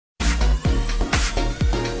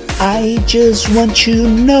I just want you to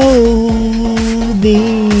know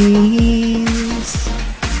this: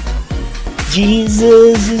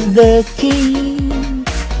 Jesus is the King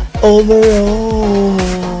over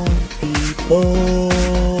all people.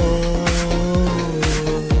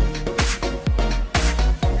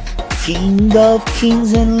 King of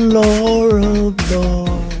kings and Lord of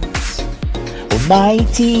lords,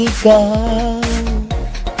 Almighty God,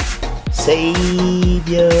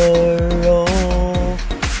 Savior of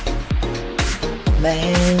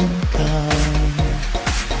mankind.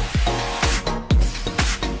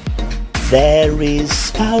 There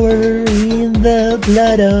is power in the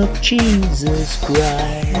blood of Jesus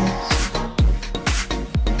Christ.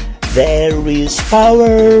 There is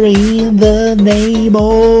power in the name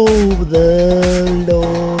of the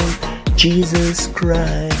Lord Jesus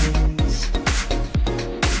Christ.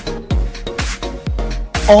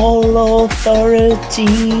 All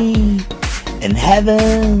authority in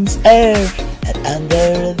heavens, earth, and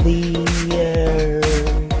under the earth.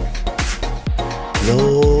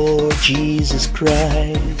 Lord Jesus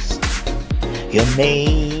Christ, your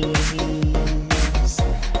name is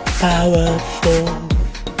powerful,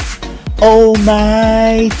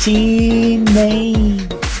 almighty name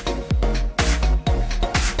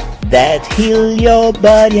that heal your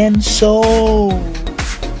body and soul,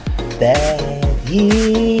 that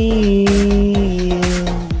heals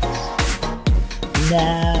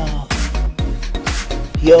now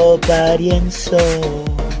your body and soul.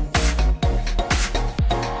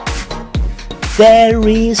 There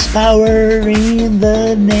is power in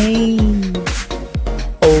the name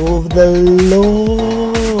of the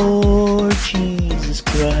Lord Jesus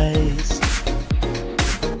Christ.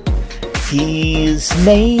 His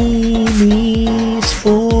name is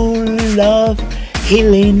full of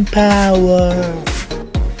healing power,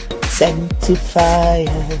 sanctify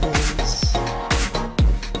us,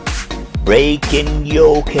 breaking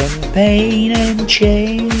yoke and pain and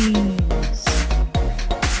chains,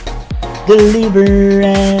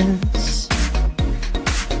 deliverance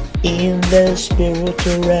in the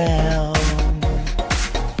spiritual realm.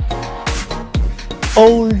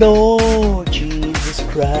 Oh Lord Jesus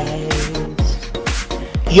Christ,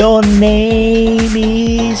 your name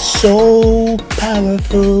is so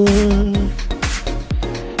powerful.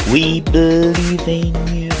 We believe in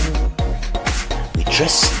you, we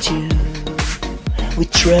trust you, we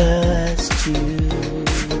trust you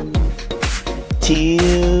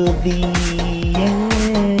till the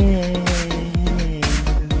end,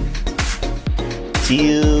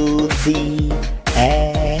 till the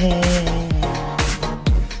end.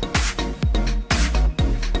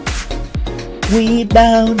 We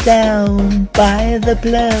bow down by the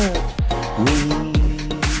blood, we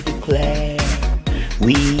declare,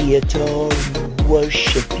 we adore,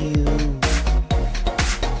 worship you.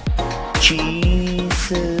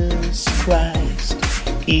 Jesus Christ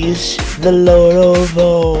is the Lord of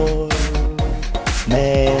all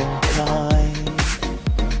mankind.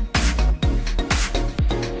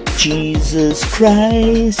 Jesus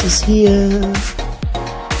Christ is here,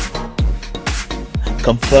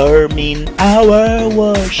 confirming our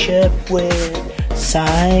worship with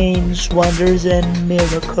signs, wonders, and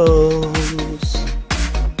miracles.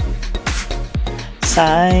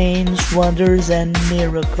 Signs, wonders, and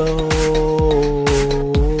miracles.